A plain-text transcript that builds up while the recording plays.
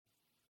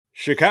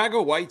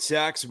Chicago White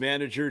Sox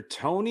manager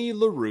Tony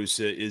La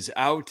Russa is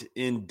out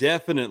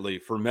indefinitely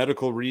for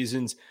medical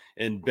reasons,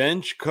 and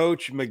bench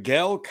coach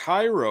Miguel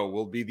Cairo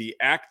will be the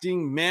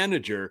acting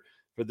manager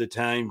for the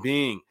time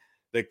being.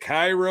 The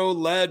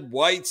Cairo-led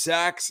White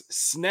Sox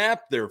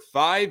snapped their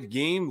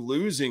 5-game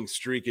losing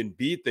streak and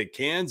beat the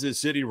Kansas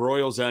City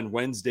Royals on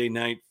Wednesday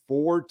night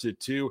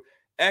 4-2.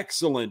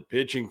 Excellent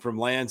pitching from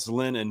Lance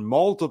Lynn and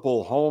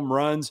multiple home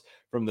runs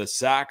from the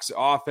Sox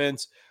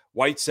offense.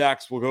 White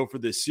Sox will go for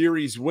the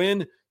series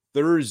win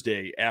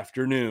Thursday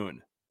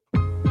afternoon.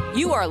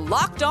 You are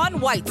Locked On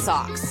White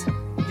Sox,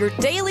 your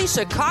daily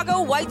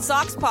Chicago White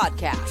Sox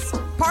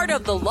podcast. Part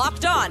of the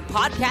Locked On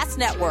Podcast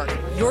Network,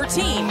 your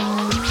team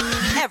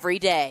every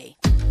day.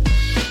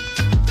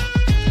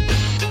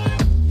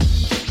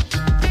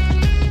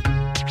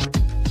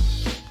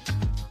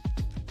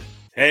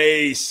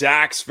 Hey,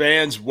 Sox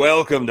fans,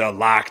 welcome to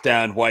Locked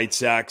On White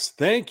Sox.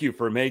 Thank you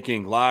for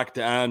making Locked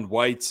On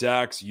White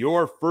Sox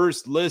your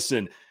first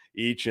listen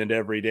each and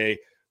every day.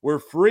 We're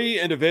free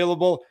and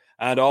available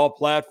on all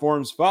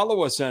platforms.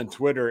 Follow us on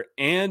Twitter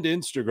and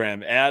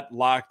Instagram at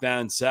Locked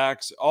On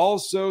Sox.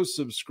 Also,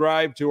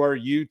 subscribe to our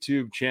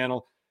YouTube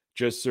channel.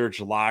 Just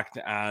search Locked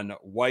On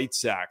White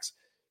Sox.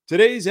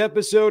 Today's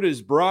episode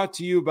is brought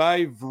to you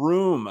by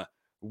Vroom.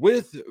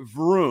 With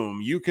Vroom,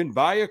 you can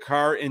buy a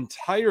car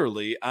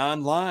entirely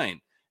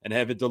online and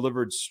have it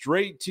delivered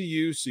straight to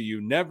you so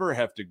you never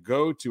have to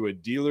go to a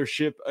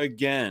dealership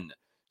again.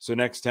 So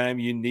next time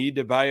you need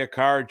to buy a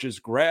car,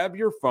 just grab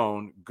your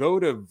phone, go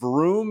to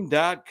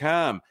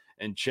vroom.com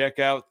and check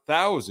out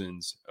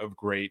thousands of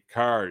great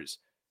cars.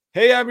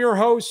 Hey, I'm your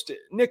host,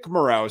 Nick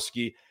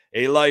Morawski,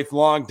 a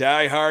lifelong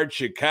diehard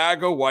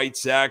Chicago White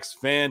Sox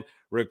fan,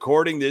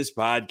 recording this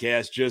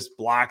podcast just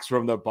blocks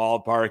from the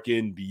ballpark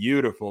in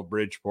beautiful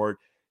Bridgeport.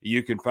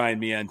 You can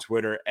find me on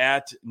Twitter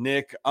at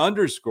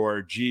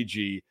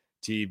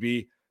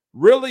Nick_GGTB.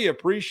 Really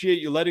appreciate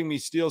you letting me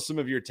steal some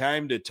of your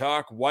time to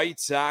talk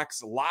White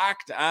Sox.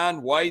 Locked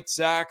On White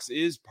Sox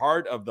is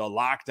part of the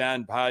Locked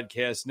On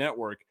Podcast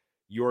Network,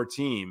 your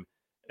team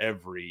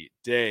every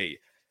day.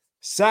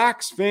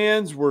 Sox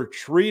fans were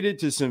treated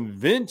to some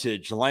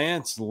vintage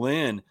Lance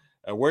Lynn.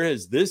 Where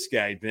has this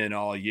guy been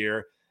all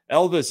year?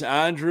 Elvis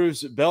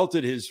Andrus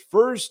belted his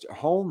first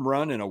home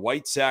run in a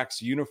White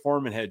Sox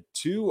uniform and had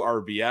 2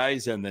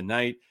 RBIs on the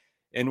night.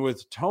 And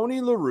with Tony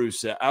La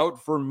Russa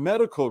out for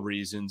medical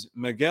reasons,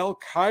 Miguel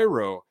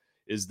Cairo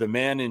is the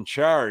man in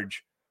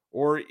charge,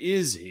 or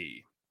is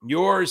he?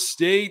 Your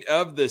state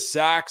of the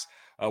Sox.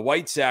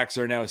 White Sox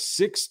are now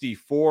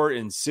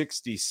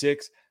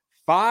 64-66,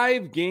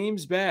 5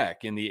 games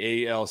back in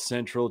the AL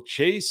Central,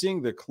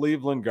 chasing the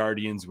Cleveland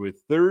Guardians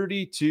with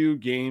 32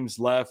 games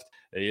left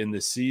in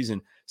the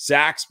season.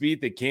 Sox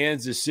beat the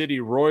Kansas City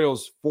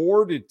Royals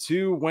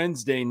 4-2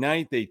 Wednesday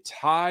night. They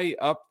tie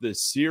up the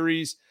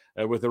series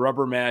with a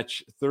rubber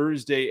match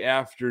Thursday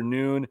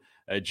afternoon.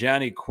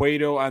 Johnny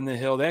Cueto on the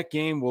hill. That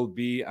game will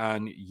be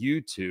on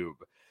YouTube.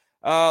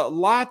 A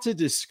lot to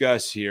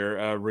discuss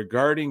here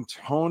regarding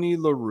Tony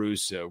La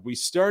Russa. We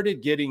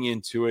started getting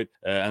into it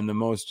on the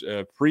most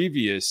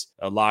previous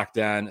Locked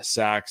On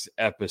Sox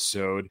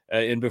episode.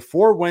 And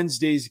before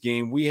Wednesday's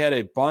game, we had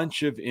a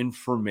bunch of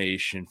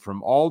information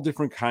from all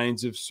different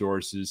kinds of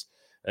sources,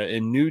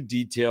 and new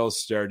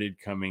details started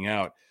coming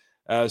out.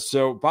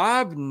 So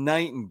Bob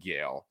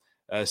Nightingale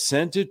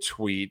sent a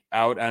tweet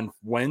out on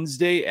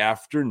Wednesday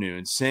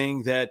afternoon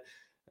saying that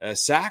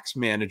Sox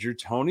manager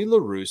Tony La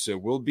Russa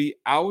will be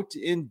out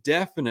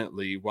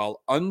indefinitely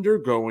while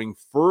undergoing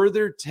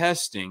further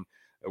testing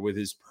with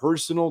his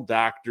personal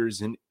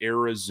doctors in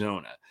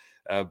Arizona.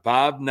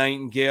 Bob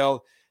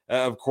Nightingale,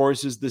 of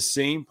course, is the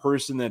same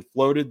person that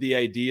floated the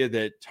idea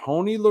that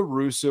Tony La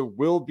Russa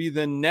will be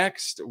the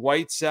next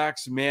White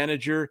Sox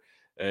manager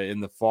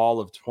in the fall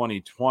of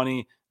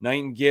 2020.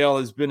 Nightingale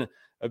has been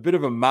a bit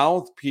of a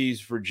mouthpiece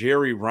for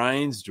Jerry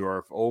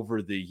Reinsdorf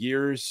over the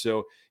years.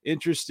 So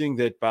interesting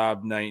that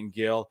Bob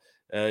Nightingale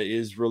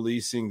is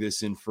releasing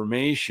this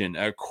information.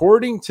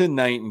 According to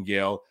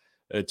Nightingale,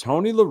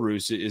 Tony La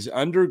Russa is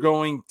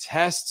undergoing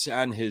tests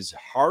on his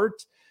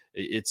heart.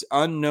 It's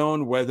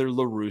unknown whether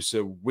La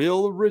Russa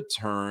will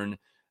return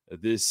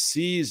this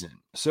season.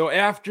 So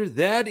after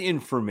that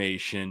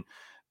information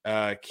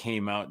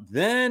came out,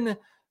 then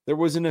there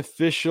was an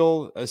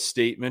official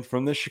statement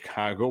from the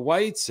Chicago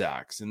White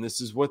Sox, and this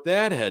is what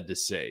that had to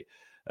say.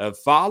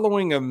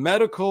 Following a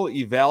medical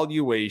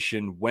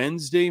evaluation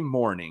Wednesday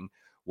morning,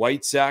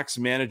 White Sox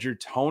manager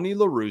Tony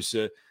La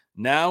Russa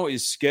now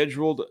is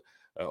scheduled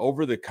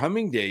over the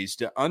coming days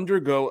to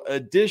undergo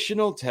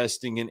additional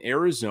testing in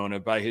Arizona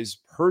by his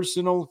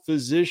personal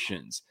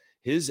physicians.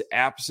 His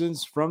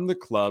absence from the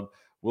club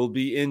will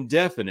be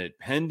indefinite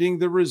pending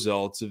the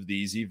results of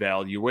these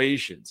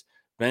evaluations.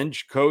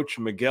 Bench coach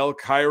Miguel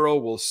Cairo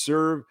will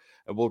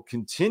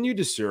continue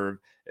to serve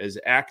as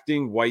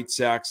acting White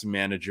Sox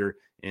manager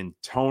in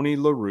Tony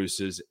La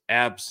Russa's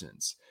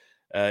absence.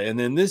 And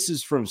then this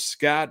is from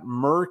Scott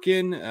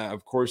Merkin,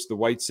 of course, the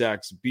White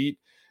Sox beat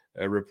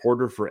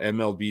reporter for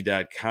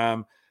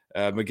MLB.com.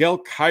 Miguel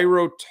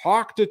Cairo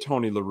talked to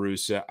Tony La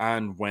Russa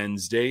on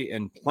Wednesday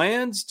and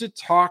plans to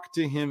talk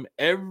to him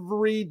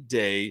every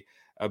day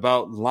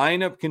about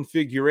lineup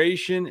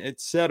configuration,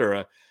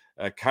 etc.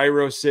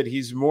 Cairo said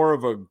he's more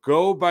of a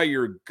go by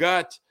your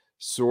gut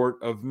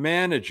sort of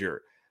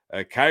manager.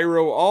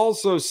 Cairo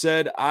also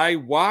said, I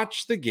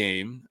watch the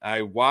game,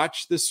 I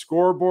watch the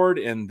scoreboard,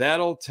 and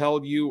that'll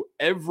tell you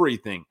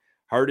everything.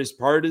 Hardest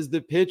part is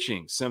the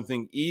pitching,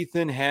 something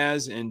Ethan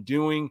has and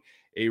doing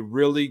a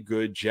really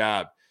good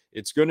job.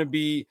 It's going to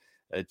be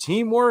a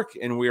teamwork,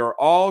 and we are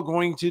all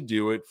going to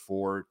do it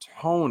for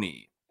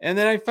Tony. And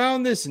then I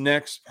found this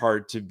next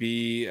part to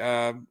be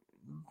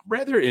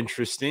rather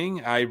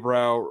interesting,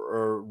 eyebrow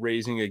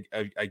raising,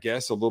 I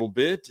guess, a little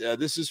bit.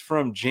 This is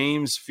from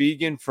James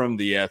Fegan from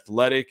The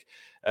Athletic.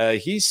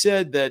 He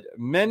said that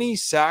many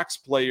Sox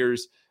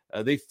players,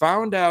 they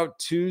found out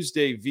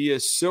Tuesday via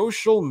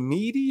social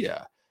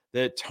media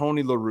that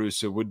Tony La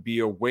Russa would be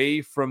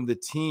away from the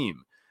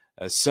team.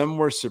 Some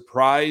were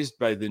surprised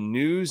by the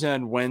news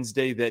on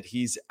Wednesday that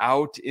he's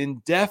out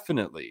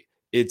indefinitely.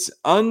 It's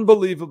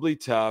unbelievably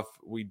tough.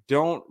 We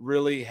don't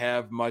really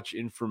have much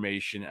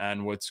information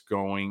on what's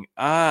going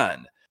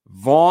on.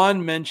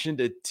 Vaughn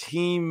mentioned a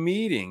team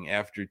meeting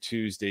after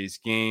Tuesday's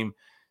game.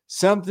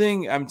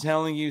 Something I'm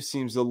telling you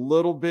seems a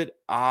little bit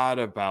odd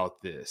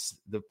about this.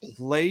 The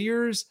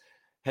players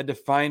had to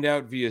find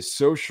out via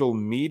social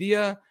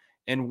media.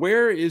 And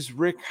where is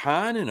Rick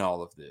Hahn in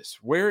all of this?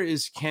 Where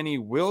is Kenny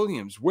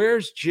Williams?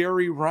 Where's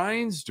Jerry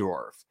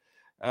Reinsdorf?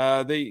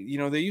 They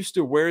used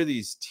to wear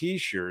these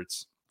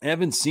T-shirts. I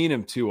haven't seen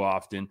them too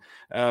often,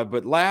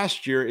 but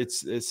last year it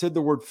said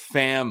the word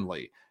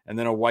family and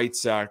then a White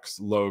Sox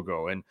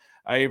logo. And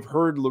I've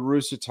heard La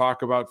Russa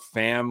talk about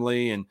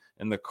family and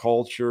the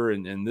culture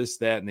and this,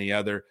 that, and the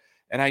other.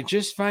 And I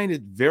just find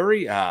it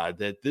very odd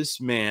that this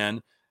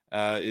man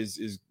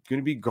is going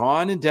to be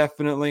gone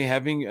indefinitely,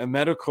 having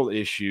medical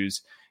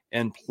issues,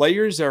 and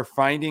players are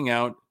finding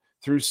out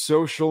through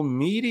social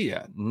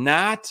media,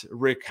 not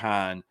Rick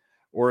Hahn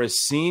or a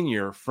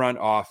senior front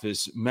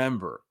office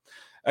member.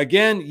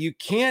 Again, you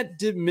can't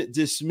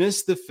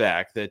dismiss the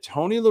fact that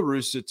Tony La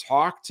Russa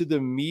talked to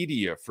the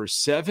media for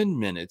 7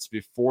 minutes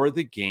before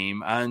the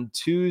game on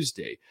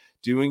Tuesday,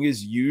 doing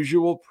his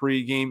usual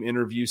pregame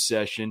interview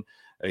session.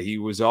 He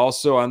was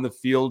also on the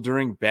field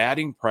during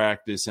batting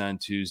practice on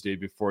Tuesday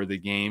before the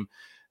game.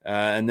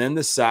 And then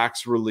the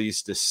Sox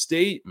released a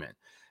statement.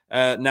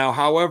 Now,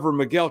 however,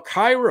 Miguel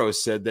Cairo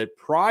said that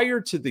prior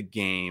to the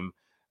game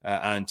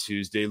on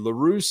Tuesday, La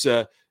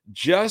Russa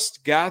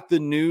just got the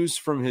news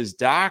from his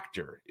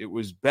doctor. It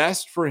was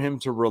best for him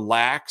to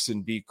relax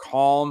and be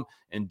calm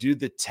and do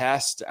the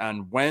test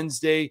on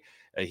Wednesday.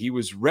 He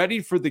was ready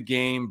for the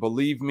game.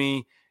 Believe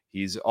me,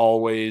 he's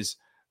always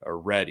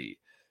ready.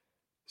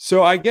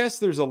 So I guess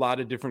there's a lot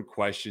of different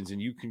questions, and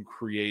you can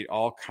create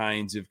all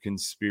kinds of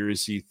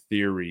conspiracy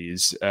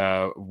theories,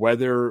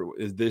 whether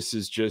this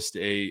is just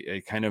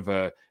a kind of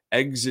a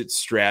exit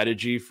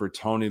strategy for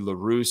Tony La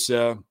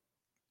Russa,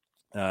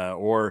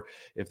 or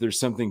if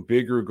there's something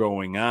bigger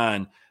going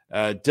on.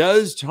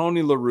 Does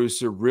Tony La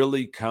Russa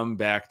really come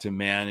back to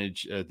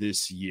manage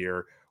this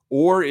year,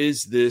 or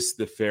is this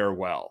the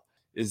farewell?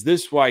 Is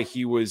this why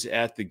he was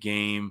at the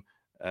game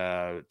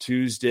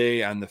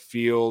Tuesday on the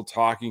field,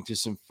 talking to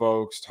some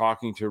folks,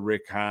 talking to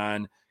Rick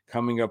Hahn,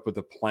 coming up with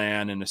a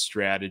plan and a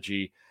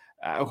strategy?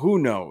 Who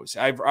knows?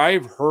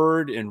 I've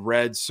heard and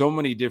read so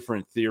many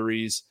different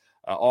theories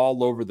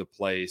all over the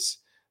place.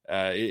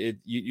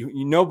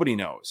 Nobody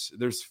knows.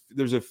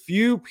 There's a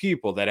few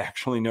people that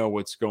actually know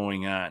what's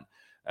going on.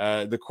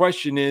 The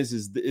question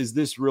is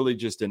this really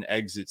just an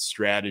exit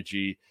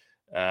strategy?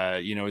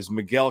 Is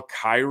Miguel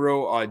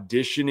Cairo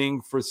auditioning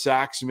for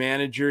Sox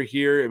manager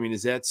here? I mean,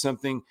 is that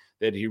something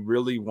that he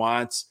really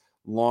wants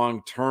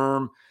long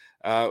term?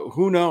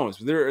 Who knows?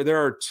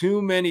 There are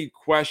too many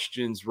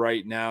questions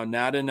right now,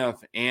 not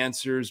enough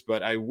answers.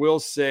 But I will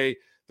say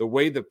the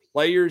way the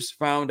players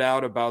found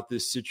out about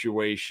this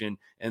situation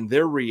and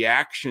their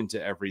reaction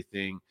to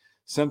everything,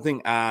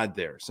 something odd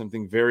there,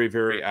 something very,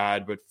 very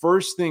odd. But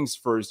first things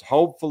first,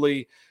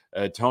 hopefully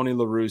Tony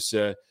La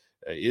Russa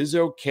is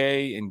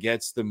okay and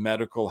gets the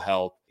medical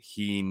help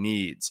he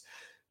needs.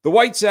 The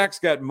White Sox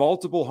got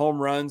multiple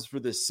home runs for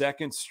the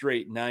second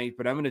straight night,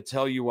 but I'm going to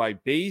tell you why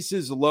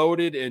bases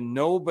loaded and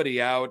nobody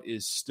out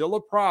is still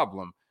a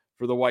problem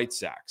for the White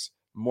Sox.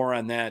 More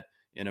on that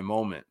in a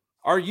moment.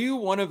 Are you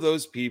one of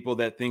those people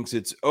that thinks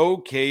it's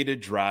okay to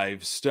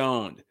drive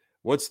stoned?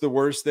 What's the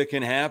worst that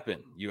can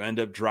happen? You end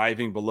up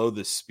driving below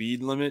the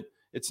speed limit?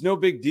 It's no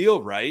big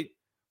deal, right?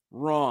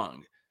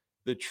 Wrong.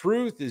 The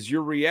truth is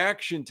your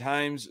reaction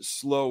times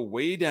slow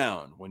way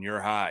down when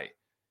you're high.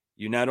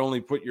 You not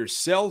only put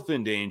yourself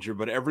in danger,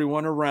 but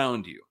everyone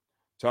around you.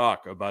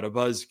 Talk about a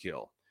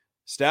buzzkill.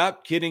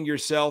 Stop kidding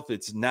yourself.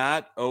 It's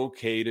not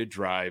okay to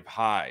drive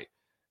high.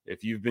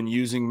 If you've been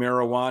using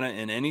marijuana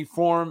in any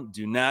form,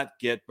 do not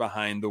get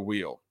behind the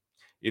wheel.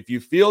 If you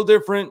feel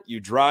different, you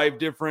drive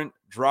different,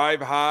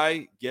 drive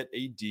high, get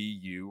a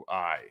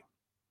DUI.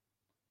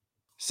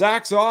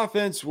 Sox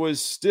offense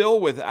was still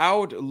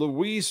without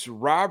Luis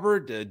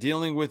Robert,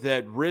 dealing with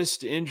that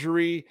wrist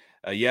injury.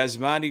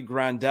 Yasmani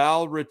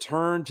Grandal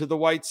returned to the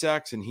White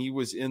Sox, and he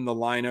was in the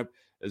lineup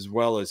as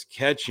well as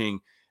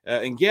catching.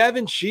 And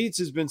Gavin Sheets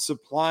has been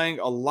supplying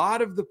a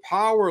lot of the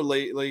power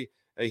lately.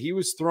 He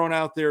was thrown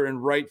out there in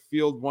right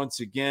field once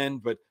again,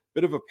 but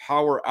bit of a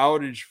power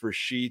outage for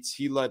Sheets.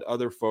 He let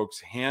other folks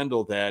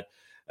handle that.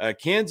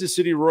 Kansas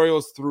City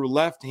Royals threw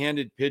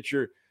left-handed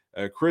pitcher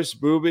Chris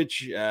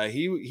Bubich.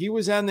 He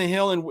was on the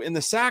hill, and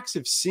the Sox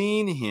have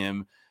seen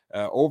him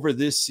over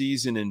this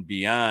season and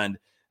beyond.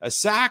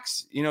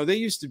 Sox, they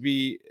used to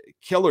be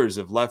killers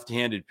of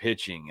left-handed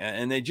pitching,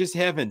 and they just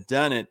haven't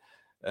done it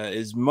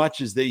as much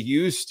as they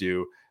used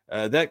to.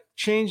 That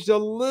changed a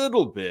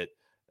little bit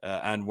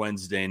on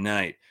Wednesday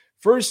night.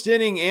 First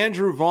inning,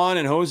 Andrew Vaughn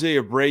and Jose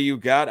Abreu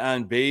got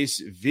on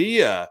base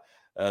via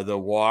the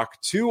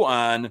walk. 2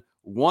 on,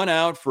 1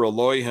 out for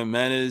Eloy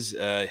Jimenez.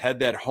 Had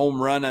that home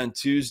run on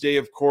Tuesday,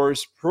 of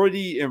course.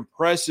 Pretty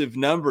impressive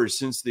numbers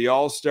since the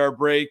All-Star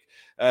break.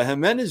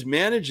 Jimenez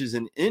manages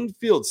an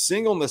infield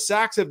single, and the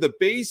Sox have the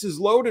bases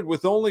loaded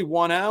with only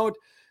 1 out.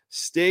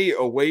 Stay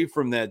away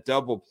from that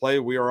double play.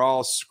 We are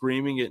all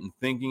screaming it and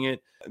thinking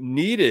it.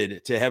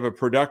 Needed to have a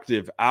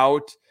productive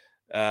out,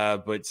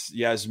 but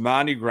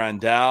Yasmani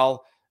Grandal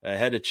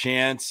had a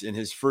chance in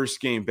his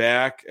first game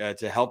back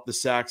to help the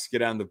Sox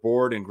get on the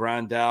board, and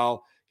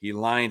Grandal, he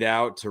lined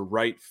out to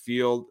right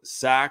field.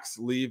 Sox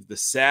leave the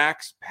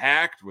Sox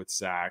packed with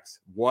Sox.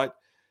 What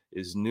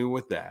is new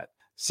with that?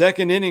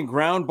 Second inning,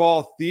 ground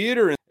ball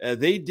theater.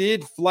 They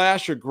did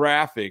flash a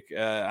graphic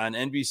on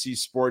NBC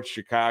Sports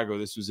Chicago.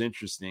 This was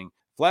interesting.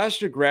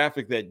 Flashed a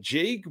graphic that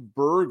Jake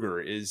Burger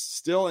is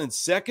still in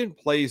second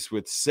place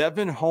with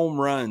 7 home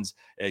runs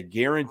at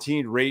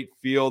Guaranteed Rate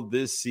Field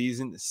this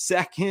season.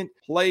 Second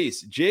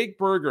place. Jake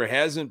Burger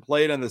hasn't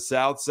played on the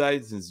South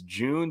Side since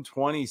June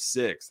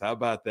 26th. How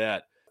about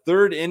that?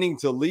 Third inning,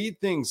 to lead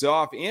things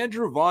off,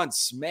 Andrew Vaughn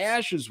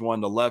smashes one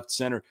to left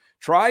center,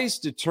 tries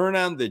to turn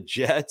on the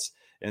Jets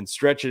and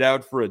stretch it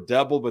out for a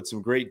double, but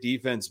some great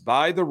defense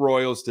by the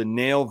Royals to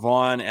nail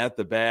Vaughn at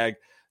the bag.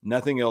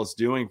 Nothing else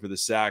doing for the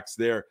Sox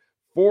there.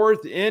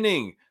 Fourth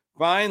inning,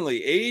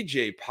 finally,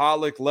 A.J.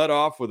 Pollock led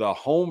off with a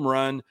home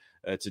run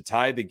to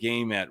tie the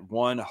game at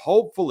 1.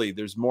 Hopefully,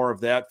 there's more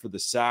of that for the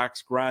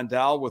Sox.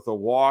 Grandal with a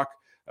walk.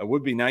 It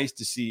would be nice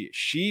to see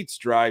Sheets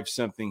drive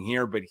something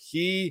here, but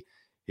he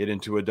hit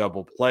into a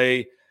double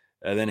play.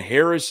 Then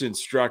Harrison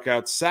struck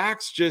out.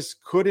 Sox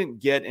just couldn't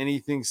get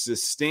anything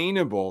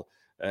sustainable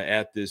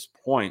at this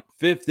point.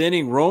 Fifth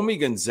inning, Romy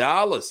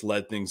Gonzalez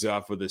led things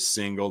off with a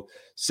single.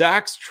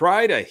 Sox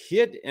tried a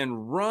hit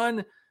and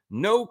run.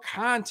 No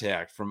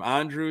contact from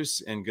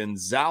Andrus, and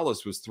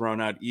Gonzalez was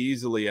thrown out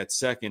easily at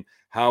second.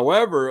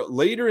 However,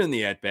 later in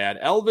the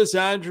at-bat, Elvis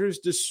Andrus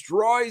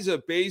destroys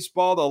a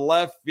baseball to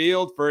left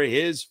field for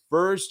his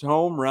first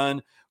home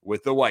run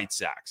with the White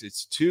Sox.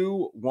 It's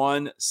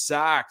 2-1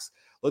 Sox.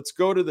 Let's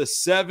go to the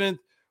 7th.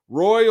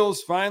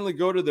 Royals finally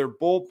go to their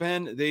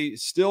bullpen. They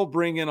still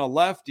bring in a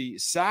lefty.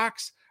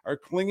 Sox are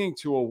clinging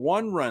to a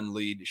 1-run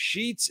lead.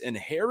 Sheets and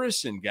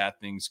Harrison got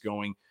things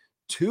going.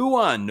 2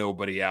 on,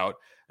 nobody out.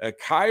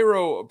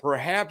 Cairo,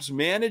 perhaps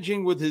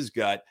managing with his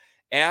gut,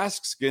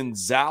 asks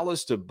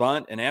Gonzalez to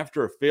bunt, and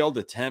after a failed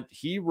attempt,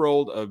 he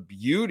rolled a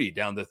beauty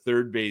down the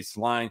third base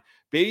line.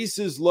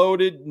 Bases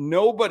loaded,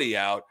 nobody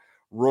out.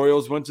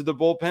 Royals went to the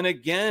bullpen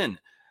again.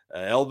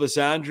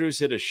 Elvis Andrus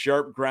hit a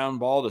sharp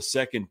ground ball to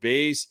second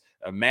base.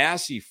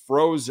 Massey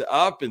froze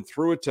up and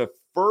threw it to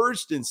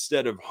first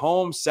instead of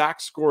home.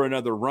 Sox score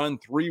another run,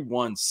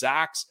 3-1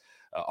 Sox.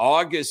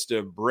 August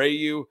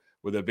Abreu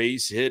with a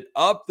base hit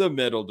up the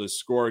middle to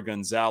score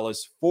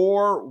Gonzalez.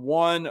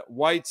 4-1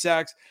 White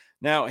Sox.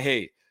 Now,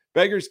 hey,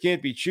 beggars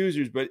can't be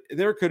choosers, but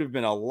there could have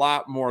been a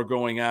lot more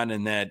going on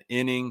in that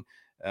inning.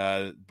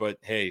 But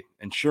hey,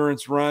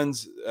 insurance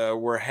runs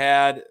were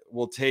had.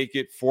 We'll take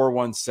it.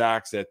 4-1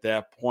 Sox at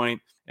that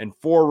point. And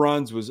 4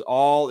 runs was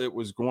all it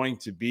was going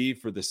to be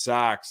for the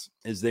Sox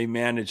as they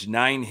managed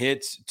 9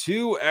 hits,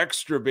 2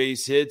 extra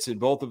base hits, and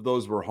both of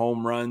those were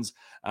home runs,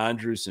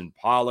 Andrus and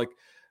Pollock.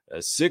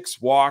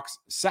 6 walks.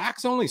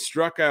 Sox only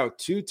struck out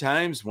 2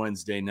 times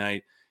Wednesday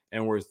night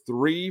and were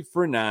 3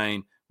 for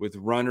 9 with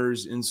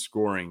runners in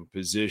scoring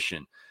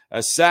position.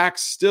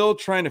 Sox still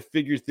trying to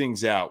figure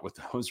things out with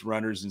those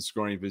runners in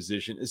scoring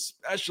position,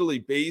 especially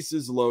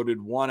bases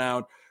loaded, 1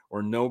 out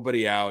or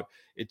nobody out.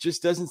 It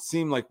just doesn't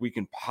seem like we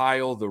can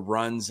pile the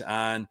runs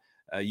on.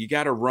 You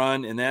got to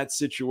run in that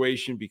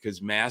situation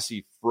because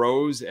Massey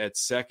froze at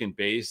second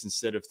base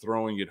instead of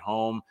throwing it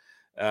home.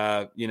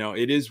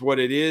 It is what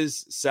it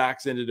is.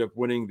 Sox ended up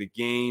winning the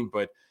game,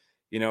 but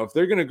if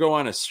they're going to go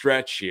on a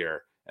stretch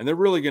here and they're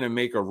really going to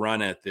make a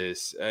run at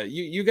this,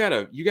 you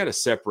gotta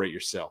separate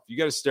yourself. You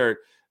got to start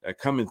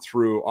coming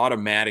through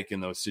automatic in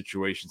those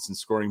situations and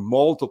scoring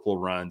multiple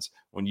runs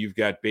when you've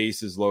got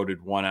bases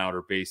loaded, 1 out,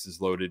 or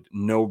bases loaded,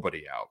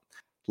 nobody out.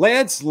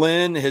 Lance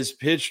Lynn has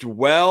pitched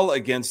well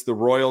against the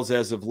Royals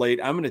as of late.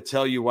 I'm going to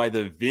tell you why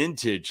the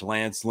vintage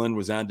Lance Lynn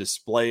was on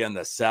display on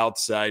the South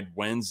Side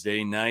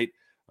Wednesday night.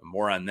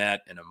 More on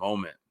that in a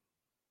moment.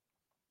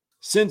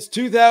 Since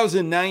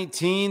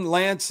 2019,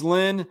 Lance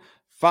Lynn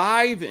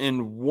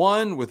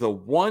 5-1 with a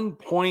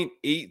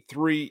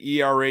 1.83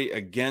 ERA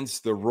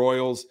against the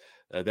Royals.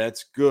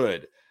 That's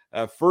good.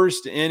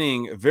 First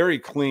inning, very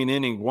clean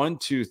inning,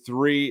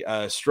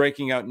 1-2-3,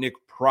 striking out Nick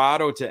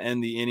Pratto to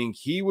end the inning.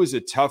 He was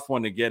a tough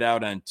one to get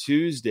out on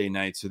Tuesday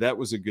night, so that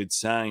was a good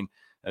sign.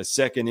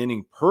 Second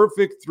inning,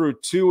 perfect through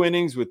 2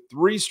 innings with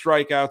 3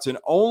 strikeouts and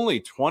only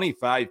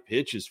 25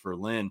 pitches for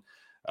Lynn.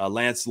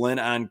 Lance Lynn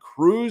on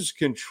cruise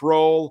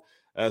control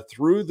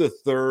through the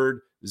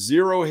third,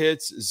 0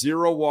 hits,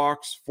 0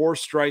 walks, 4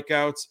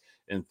 strikeouts,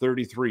 and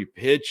 33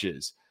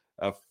 pitches.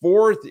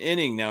 Fourth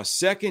inning, now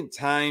second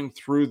time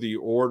through the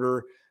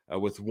order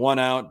with 1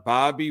 out.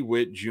 Bobby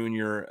Witt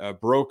Jr.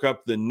 Broke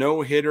up the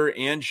no-hitter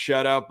and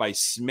shutout by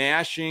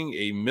smashing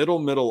a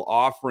middle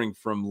offering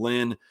from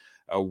Lynn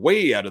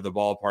way out of the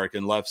ballpark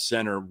in left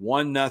center.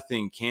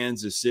 1-0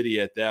 Kansas City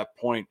at that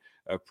point.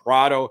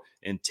 Pratto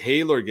and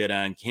Taylor get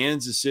on.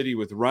 Kansas City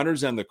with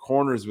runners on the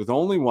corners with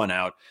only 1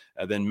 out.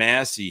 Then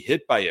Massey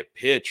hit by a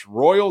pitch.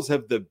 Royals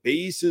have the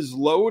bases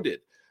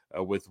loaded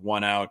with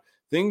 1 out.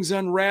 Things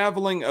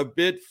unraveling a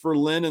bit for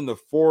Lynn in the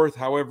fourth.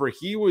 However,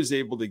 he was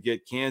able to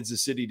get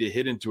Kansas City to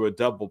hit into a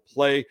double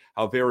play.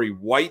 How very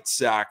White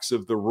Sox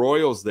of the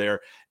Royals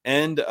there.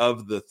 End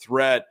of the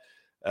threat.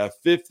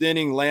 Fifth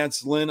inning,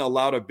 Lance Lynn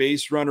allowed a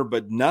base runner,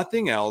 but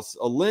nothing else.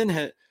 Lynn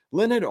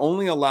had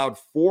only allowed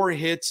 4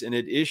 hits and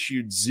had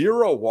issued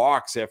 0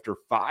 walks after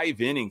 5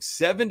 innings,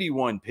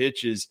 71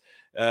 pitches.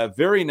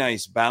 Very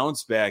nice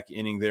bounce back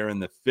inning there in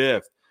the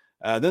fifth.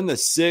 Then the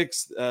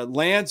sixth,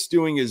 Lance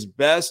doing his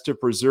best to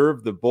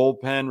preserve the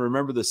bullpen.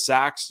 Remember, the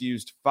Sox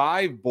used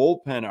 5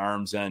 bullpen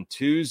arms on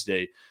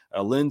Tuesday.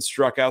 Lynn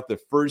struck out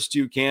the first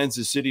 2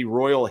 Kansas City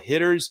Royal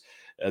hitters,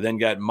 then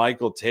got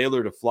Michael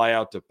Taylor to fly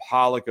out to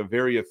Pollock, a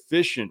very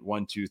efficient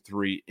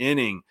 1-2-3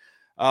 inning.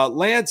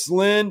 Lance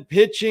Lynn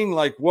pitching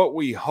like what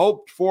we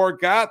hoped for,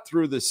 got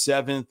through the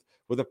 7th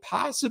with a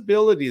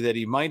possibility that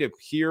he might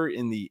appear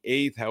in the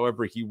 8th.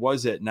 However, he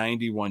was at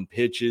 91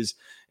 pitches,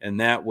 and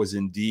that was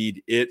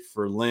indeed it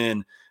for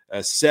Lynn.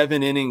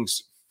 7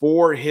 innings,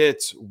 4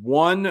 hits,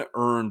 1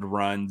 earned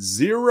run,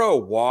 0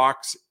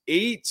 walks,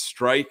 8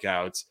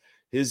 strikeouts.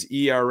 His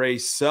ERA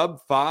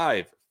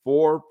sub-5,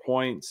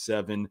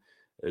 4.70.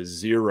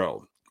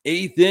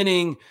 8th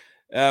inning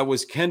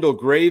was Kendall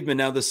Graveman.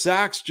 Now, the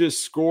Sox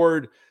just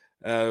scored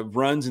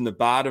runs in the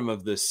bottom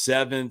of the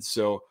 7th,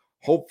 so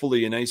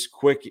hopefully a nice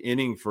quick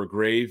inning for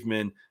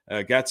Graveman.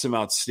 Got some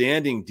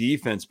outstanding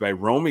defense by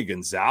Romy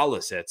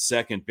Gonzalez at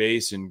second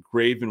base, and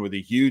Graveman with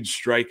a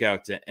huge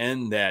strikeout to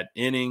end that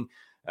inning.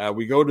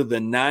 We go to the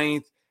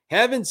 9th.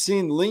 Haven't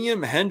seen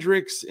Liam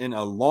Hendriks in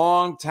a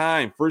long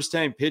time. First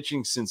time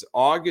pitching since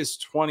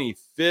August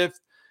 25th.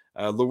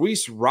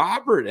 Luis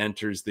Robert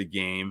enters the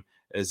game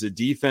as a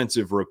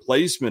defensive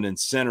replacement in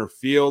center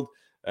field.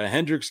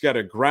 Hendriks got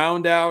a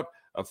ground out,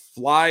 a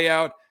fly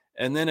out,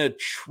 and then a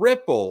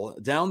triple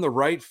down the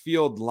right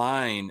field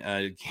line.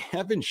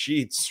 Gavin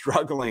Sheets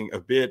struggling a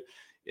bit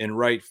in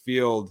right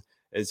field,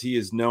 as he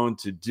is known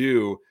to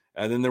do.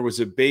 Then there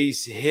was a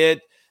base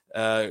hit.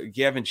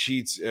 Gavin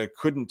Sheets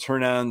couldn't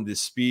turn on the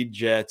speed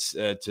jets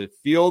to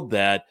field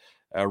that.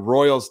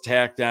 Royals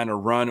tacked on a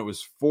run. It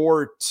was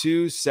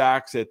 4-2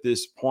 Sox at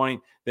this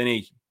point. Then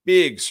a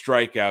big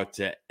strikeout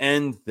to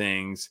end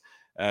things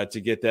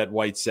to get that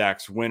White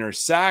Sox winner.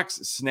 Sox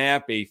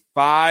snap a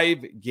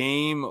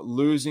 5-game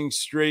losing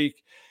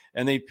streak,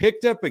 and they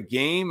picked up a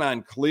game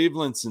on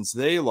Cleveland since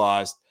they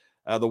lost.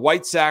 The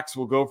White Sox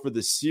will go for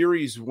the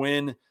series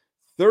win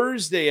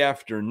Thursday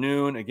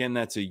afternoon. Again,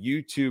 that's a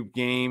YouTube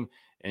game.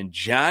 And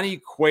Johnny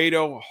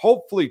Cueto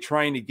hopefully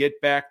trying to get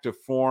back to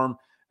form.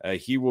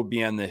 He will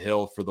be on the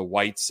hill for the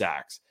White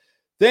Sox.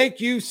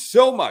 Thank you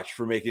so much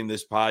for making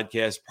this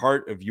podcast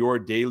part of your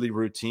daily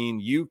routine.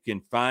 You can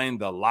find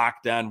the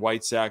Locked On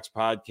White Sox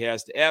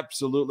podcast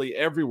absolutely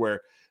everywhere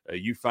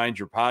you find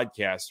your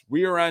podcasts.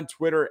 We are on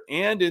Twitter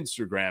and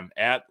Instagram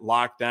at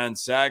Locked On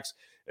Sox.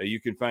 You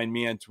can find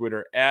me on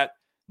Twitter at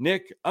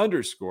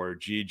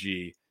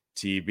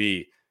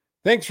Nick_GGTB.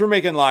 Thanks for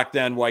making Locked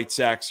On White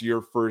Sox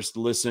your first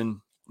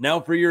listen. Now,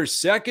 for your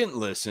second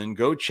listen,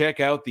 go check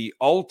out the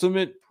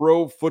Ultimate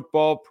Pro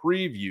Football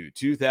Preview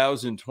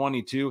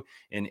 2022,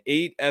 an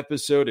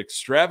 8-episode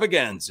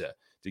extravaganza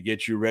to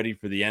get you ready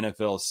for the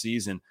NFL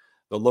season.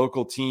 The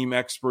local team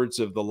experts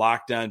of the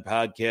Locked On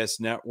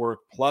Podcast Network,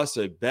 plus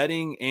a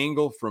betting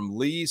angle from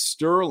Lee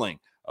Sterling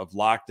of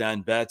Locked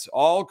On Bets,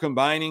 all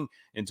combining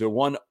into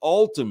one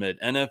ultimate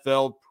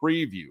NFL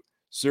preview.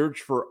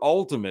 Search for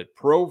Ultimate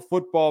Pro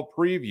Football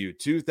Preview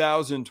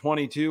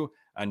 2022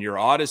 on your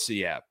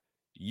Odyssey app,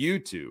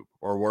 YouTube,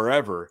 or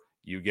wherever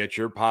you get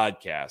your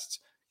podcasts.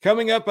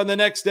 Coming up on the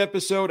next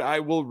episode, I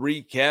will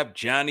recap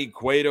Johnny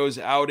Cueto's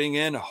outing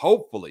and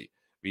hopefully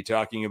be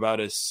talking about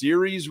a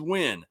series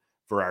win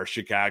for our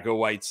Chicago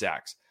White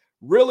Sox.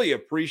 Really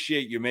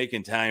appreciate you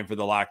making time for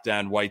the Locked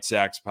On White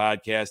Sox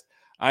podcast.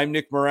 I'm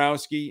Nick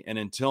Morawski, and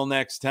until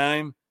next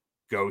time,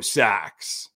 go Sox.